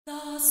戦い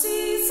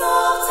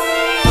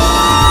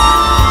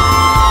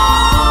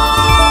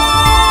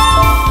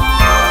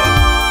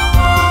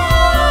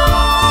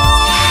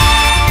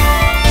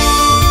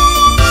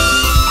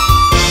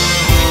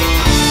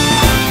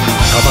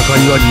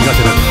は苦手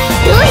だ。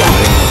どうや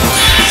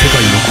世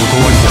界の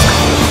断りですか。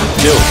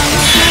では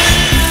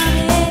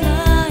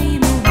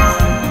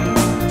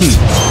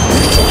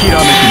ひら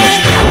めきま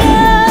したよ。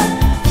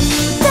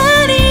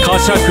呵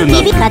責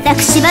なく固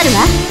く縛る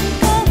わ。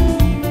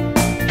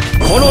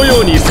このよ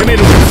うに攻め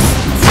るのです。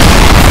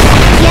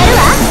やる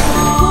わ。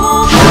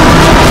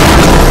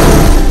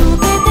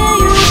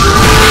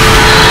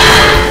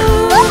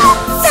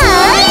さあ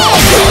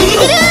ぐる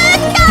ぐるっ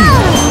と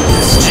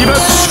自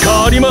爆し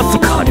かあります。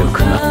火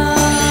力な。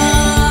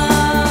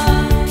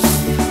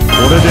こ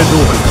れでどう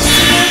か。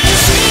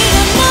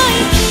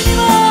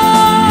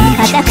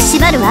固く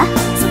縛るわ。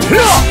そこ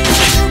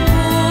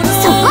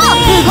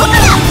動くな。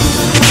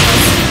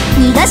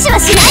逃がしは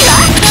しないわ。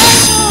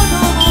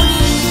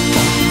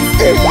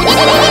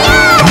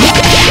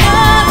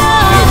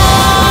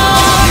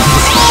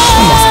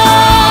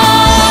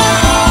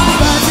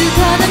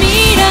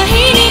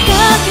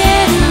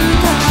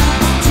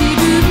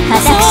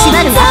固く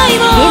縛るわ。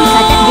で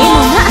も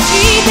な、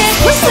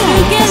少しは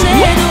優しく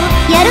ね。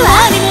やるわ。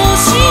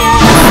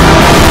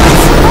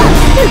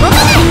動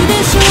かない。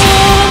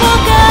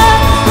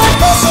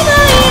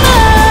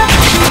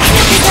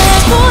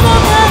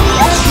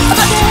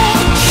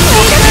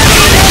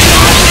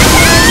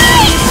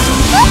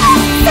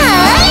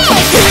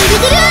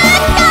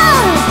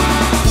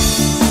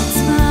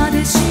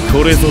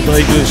これぞ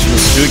大軍師の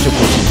究極の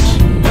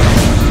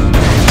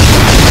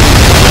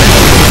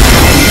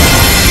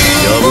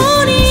境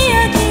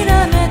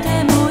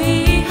地。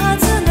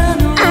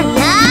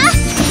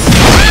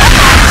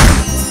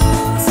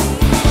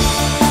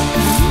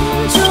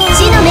地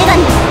の女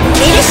神エ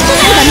レシキガ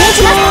ルが命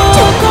じます。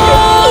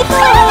引っ張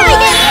らない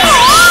で。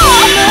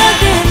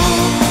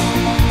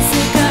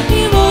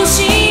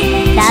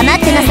黙っ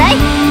てなさい。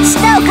舌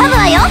を噛む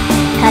わよ。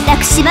固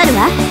く縛る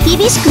わ。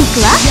厳しくい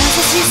くわ。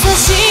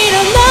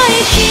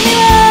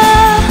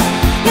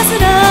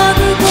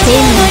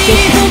天の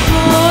絶対、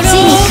地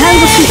に監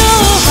獄。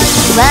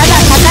我がかか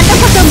と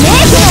こそ冥府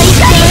の怒り。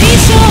完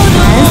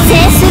成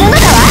するのだ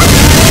わ。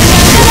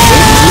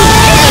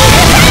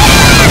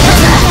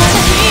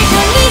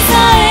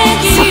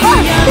そこ動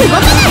か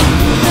ない。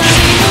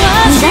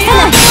逃がさ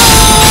ない。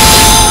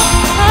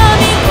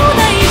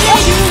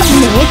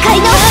冥界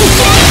の必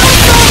然。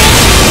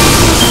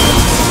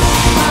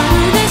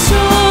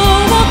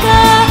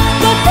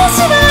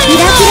キラキ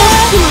ラ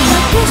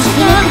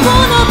式の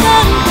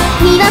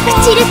魅惑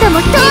チルトも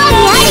とうにあ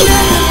り。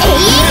永遠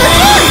無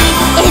限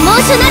エモ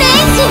ーショナルエン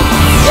ジンフ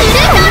ルド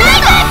ライ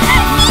ブ。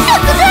見た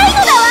くないの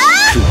だわ。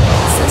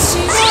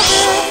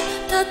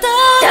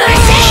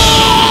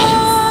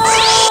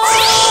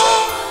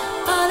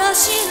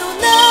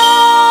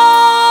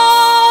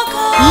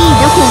いい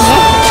度胸ね。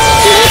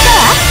気に入ったわ。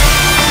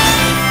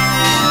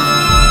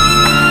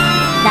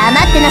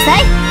黙ってなさ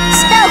い。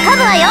舌を噛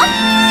むわよ。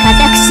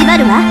固く縛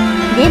るわ。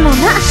でもな、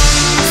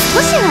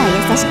少しは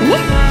優しくね。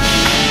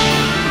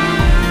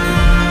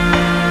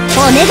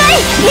お願いイ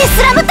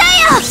スラムタイ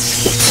ヤ。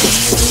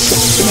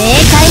冥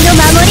界の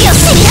守りを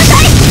知りな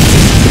さい。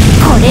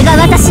これが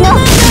私のク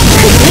ル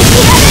キガ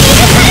ルイ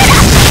ルカルだ。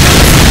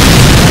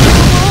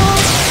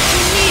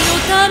閉じ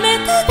込め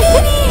てあげ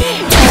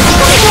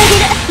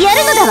る。や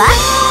るのだわ。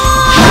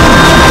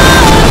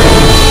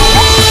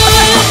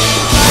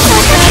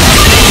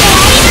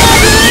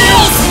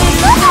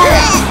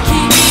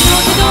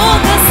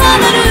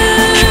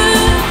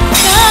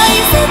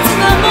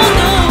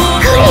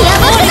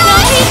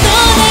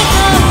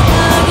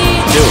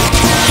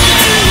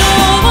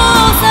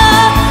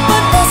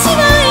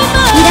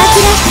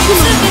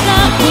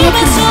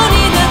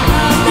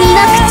魅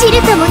惑チ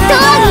ルトもとうにあ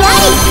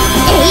り。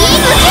永遠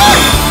無限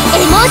エ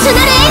モーショ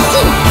ナルエンジン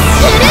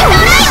フルドライ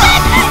ブ。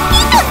見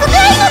たく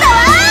ないのだわ。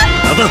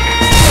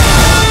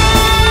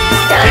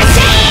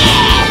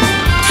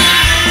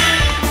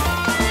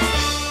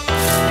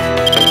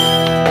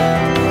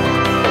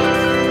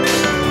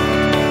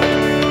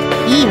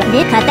いいわ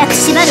ね。固く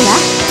縛るわ。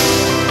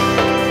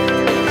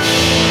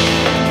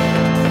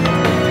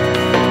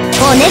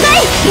お願いイ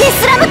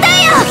スラムタイ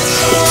ヤ。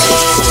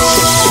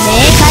冥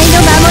界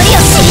の守りを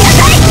知りな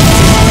さい。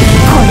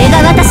これ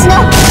が私のク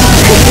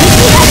ルキガ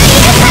ルイル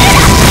カルだ。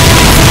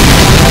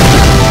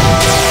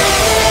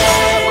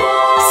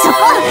そこ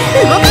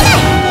動かない。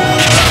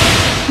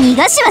逃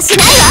がしはし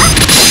ないわ。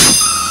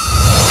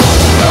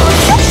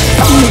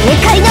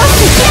冥界のス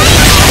キライ。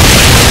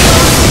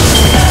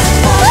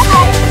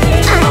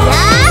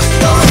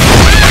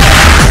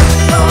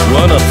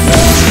罠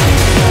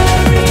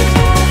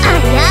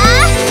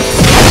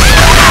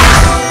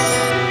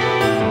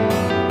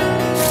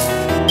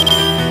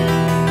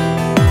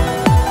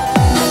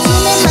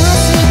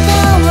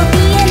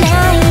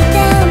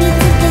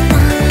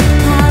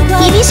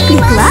厳しくい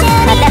くわ。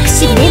固く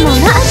しレモ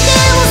ンが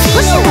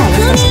少しは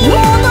優しくね。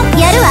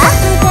やるわ。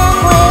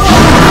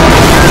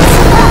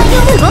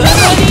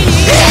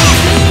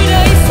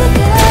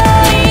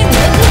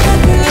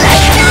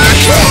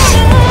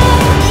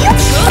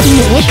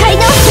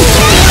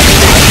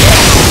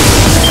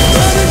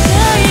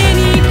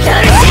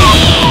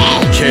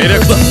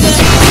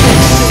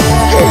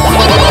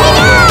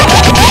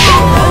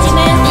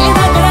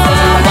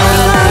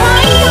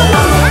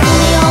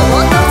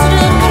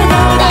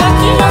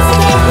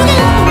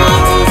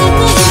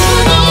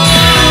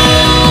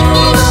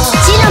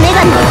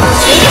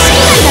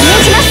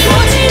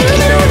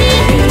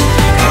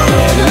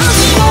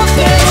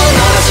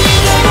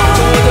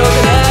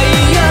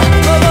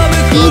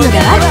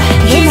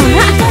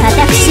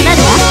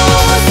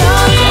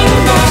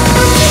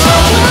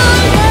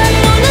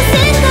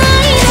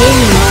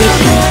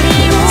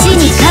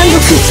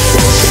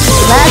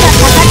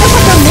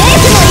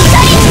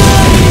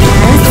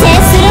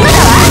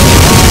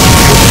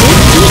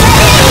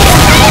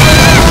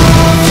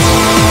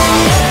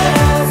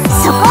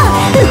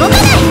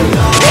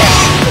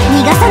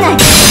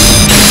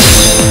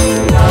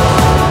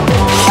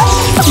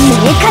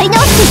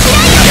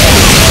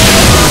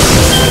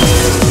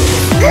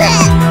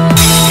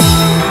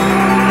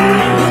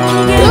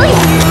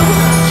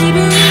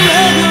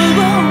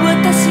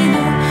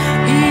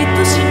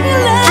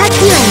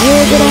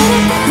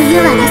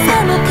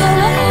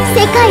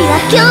界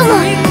は今日も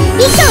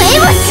糸エ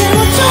モスエ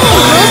モー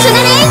ショナ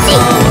ルエンジン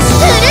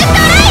フルドラ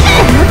イブ。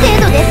この程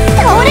度で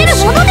倒れる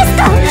ものです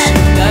か。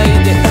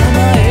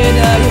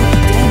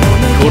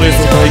これぞ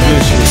大軍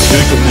師の究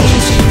極の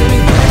知識。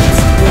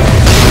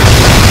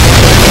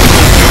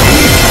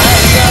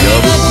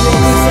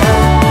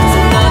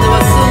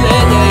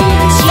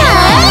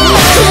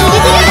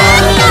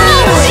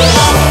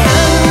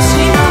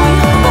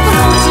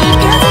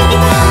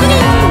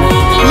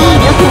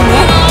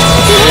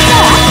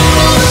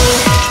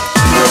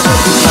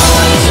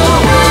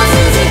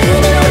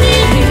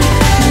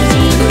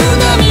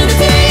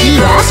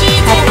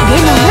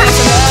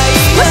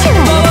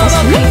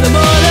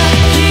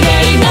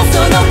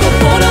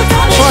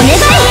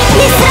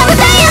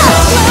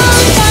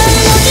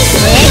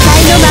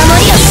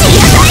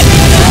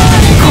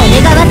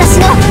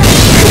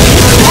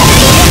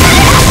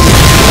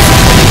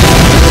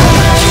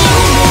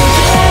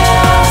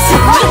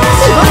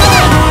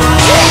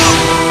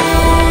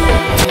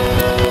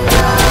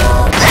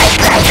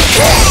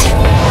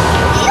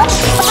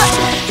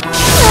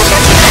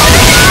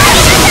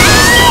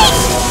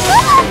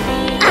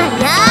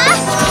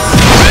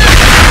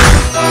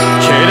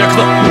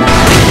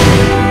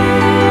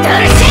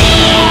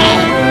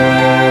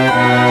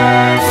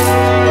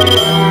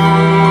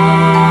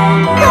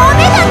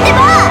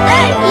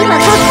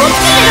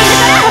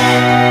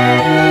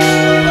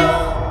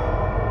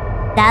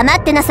黙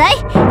ってなさい。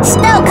舌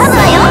を噛むわ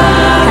よ。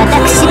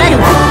固く縛る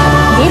わ。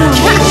でも少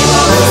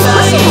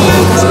しの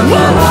ね。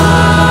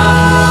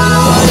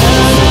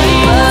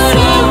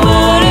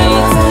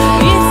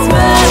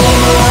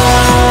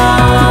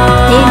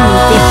天に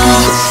絶海、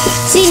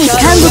地に監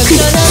獄。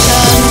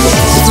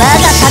我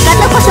がかか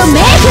とこそ冥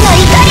府の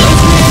怒り。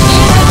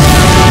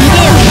イデ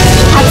オン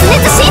発熱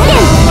神殿。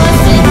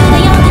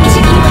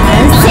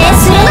完成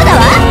するのだわ。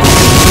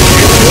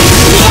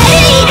リアル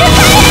イルカ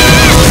ラー。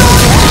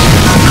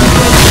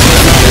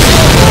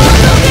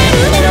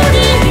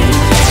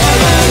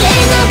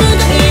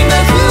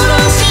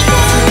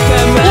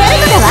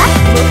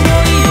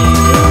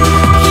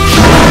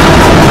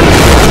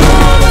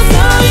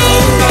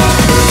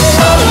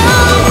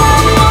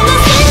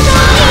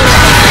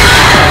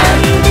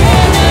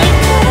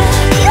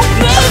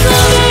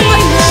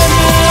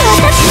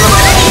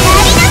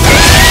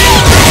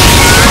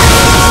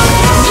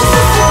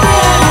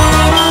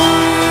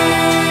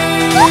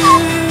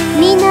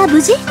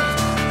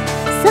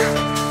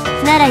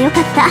ならよか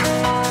った。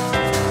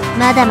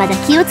まだまだ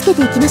気をつけ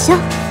ていきましょ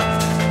う。